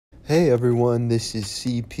Hey everyone, this is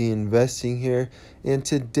CP Investing here, and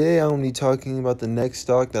today I'm going to be talking about the next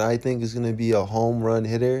stock that I think is going to be a home run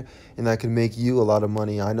hitter and that can make you a lot of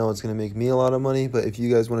money. I know it's going to make me a lot of money, but if you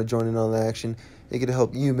guys want to join in on the action, it could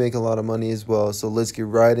help you make a lot of money as well. So let's get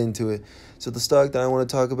right into it. So the stock that I want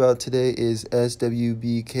to talk about today is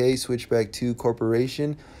SWBK, Switchback 2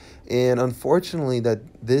 Corporation, and unfortunately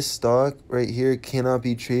this stock right here cannot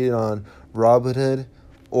be traded on Robinhood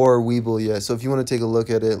or Webull yet. So if you want to take a look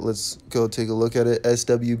at it, let's go take a look at it.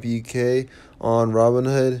 SWBK on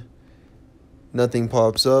Robinhood, nothing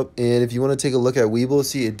pops up. And if you want to take a look at Webull,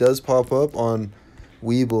 see, it does pop up on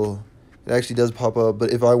Webull. It actually does pop up.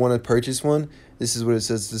 But if I want to purchase one, this is what it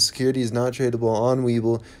says. The security is not tradable on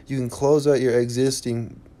Webull. You can close out your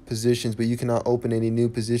existing positions, but you cannot open any new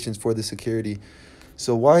positions for the security.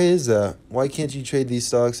 So why is that? Why can't you trade these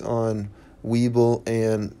stocks on Webull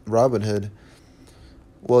and Robinhood?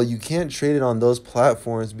 Well, you can't trade it on those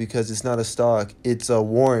platforms because it's not a stock. It's a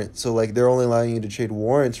warrant. So, like, they're only allowing you to trade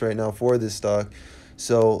warrants right now for this stock.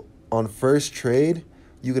 So, on first trade,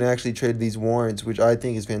 you can actually trade these warrants, which I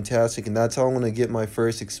think is fantastic. And that's how I'm going to get my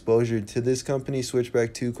first exposure to this company,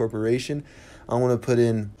 Switchback 2 Corporation. I'm going to put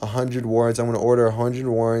in 100 warrants. I'm going to order 100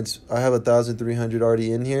 warrants. I have 1,300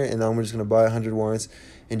 already in here, and I'm just going to buy 100 warrants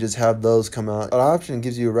and just have those come out. An option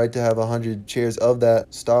gives you a right to have 100 shares of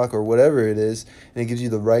that stock or whatever it is, and it gives you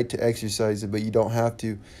the right to exercise it, but you don't have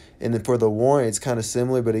to. And then for the warrant, it's kind of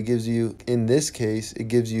similar, but it gives you, in this case, it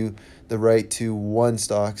gives you the right to one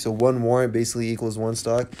stock. So one warrant basically equals one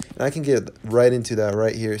stock, and I can get right into that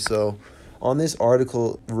right here. So on this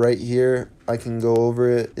article right here, I can go over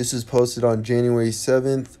it. This was posted on January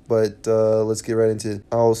 7th, but let's get right into it.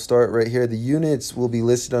 I'll start right here. The units will be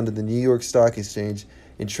listed under the New York Stock Exchange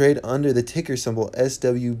and trade under the ticker symbol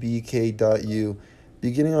SWBK.U.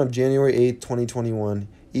 Beginning on January 8, 2021,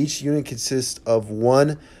 each unit consists of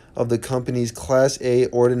one of the company's Class A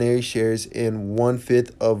ordinary shares and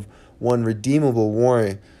 1/5 of one redeemable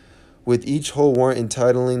warrant, with each whole warrant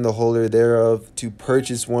entitling the holder thereof to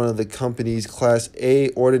purchase one of the company's Class A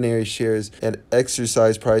ordinary shares at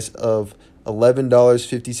exercise price of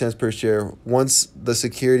 $11.50 per share. Once the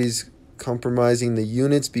securities comprising the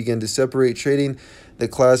units begin to separate trading, the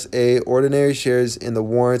Class A ordinary shares and the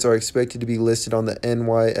warrants are expected to be listed on the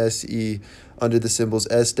NYSE under the symbols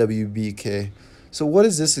SWBK. So what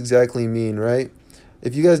does this exactly mean, right?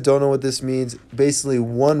 If you guys don't know what this means, basically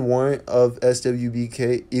one warrant of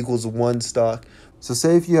SWBK equals one stock. So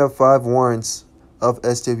say if you have 5 warrants of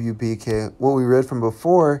SWBK, what we read from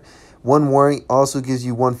before, one warrant also gives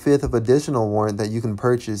you 1/5 of additional warrant that you can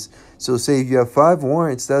purchase. So say if you have 5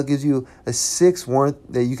 warrants, that gives you a 6th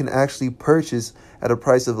warrant that you can actually purchase at a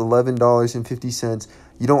price of $11.50.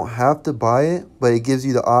 You don't have to buy it, but it gives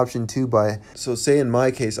you the option to buy it. So say in my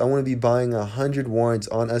case, I want to be buying 100 warrants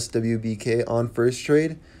on SWBK on first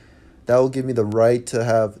trade. That will give me the right to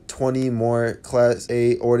have 20 more Class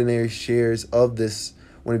A ordinary shares of this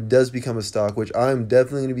when it does become a stock, which I'm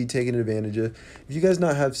definitely going to be taking advantage of. If you guys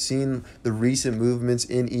not have seen the recent movements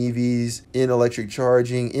in EVs, in electric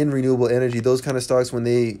charging, in renewable energy, those kind of stocks, when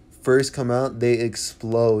they first come out, they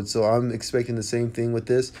explode. So I'm expecting the same thing with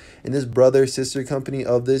this. And this sister company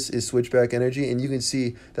of this is Switchback Energy, and you can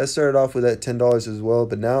see that started off with at $10 as well,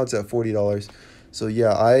 but now it's at $40. So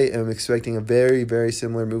yeah, I am expecting a very, very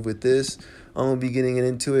similar move with this. I'm going to be getting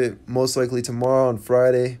into it most likely tomorrow on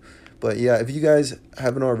Friday. But yeah, if you guys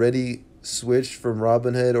haven't already switched from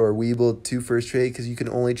Robinhood or Webull to first trade, because you can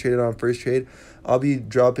only trade it on first trade, I'll be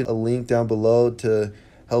dropping a link down below to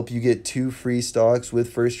help you get 2 free stocks with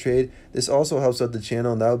first trade. This also helps out the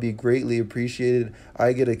channel, and that would be greatly appreciated.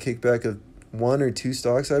 I get a kickback of 1 or 2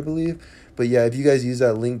 stocks, I believe. But yeah, if you guys use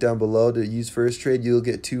that link down below to use first trade, you'll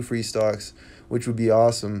get 2 free stocks, which would be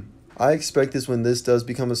awesome. I expect this, when this does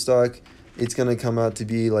become a stock, it's going to come out to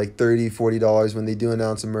be like $30, $40 when they do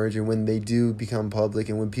announce a merger, when they do become public,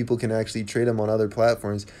 and when people can actually trade them on other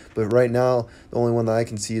platforms. But right now, the only one that I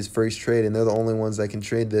can see is first trade, and they're the only ones that can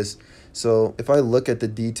trade this. So if I look at the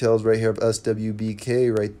details right here of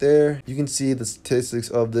SWBK right there, you can see the statistics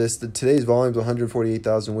of this. Today's volume is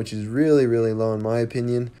 148,000, which is really, really low in my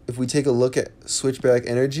opinion. If we take a look at Switchback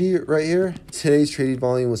Energy right here, today's trading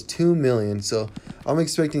volume was 2 million. So I'm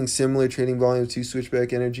expecting similar trading volume to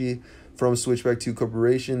Switchback Energy from Switchback 2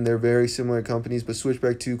 Corporation. They're very similar companies, but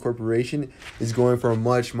Switchback 2 Corporation is going for a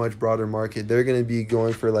much, much broader market. They're going to be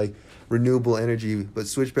going for like renewable energy, but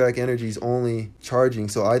Switchback Energy is only charging.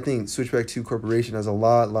 So I think Switchback 2 Corporation has a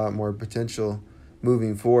lot more potential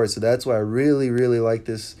moving forward. So that's why I really, really like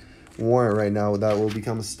this warrant right now that will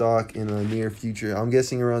become a stock in the near future. I'm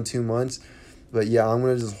guessing around 2 months. But yeah, I'm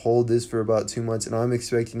going to just hold this for about 2 months, and I'm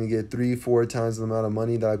expecting to get 3-4 times the amount of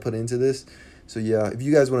money that I put into this. So yeah, if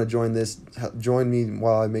you guys want to join this, join me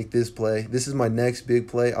while I make this play. This is my next big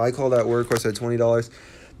play. I call that workhorse at $20.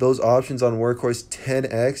 Those options on workhorse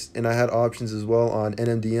 10x, and I had options as well on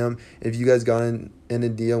NMDM. If you guys got in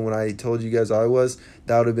NMDM when I told you guys I was,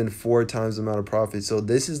 that would have been 4 times the amount of profit. So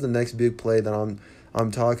this is the next big play that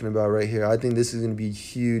I'm talking about right here. I think this is going to be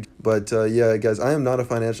huge. But yeah, guys, I am not a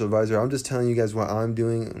financial advisor. I'm just telling you guys what I'm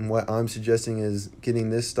doing, and what I'm suggesting is getting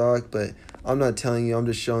this stock. But I'm not telling you, I'm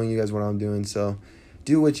just showing you guys what I'm doing. So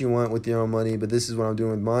do what you want with your own money, but this is what I'm doing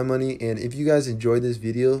with my money. And if you guys enjoyed this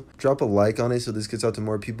video, drop a like on it so this gets out to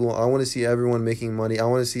more people. I want to see everyone making money. I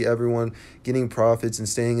want to see everyone getting profits and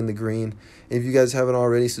staying in the green. If you guys haven't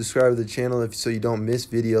already, subscribe to the channel so you don't miss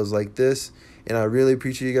videos like this. And I really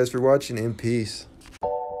appreciate you guys for watching, and peace.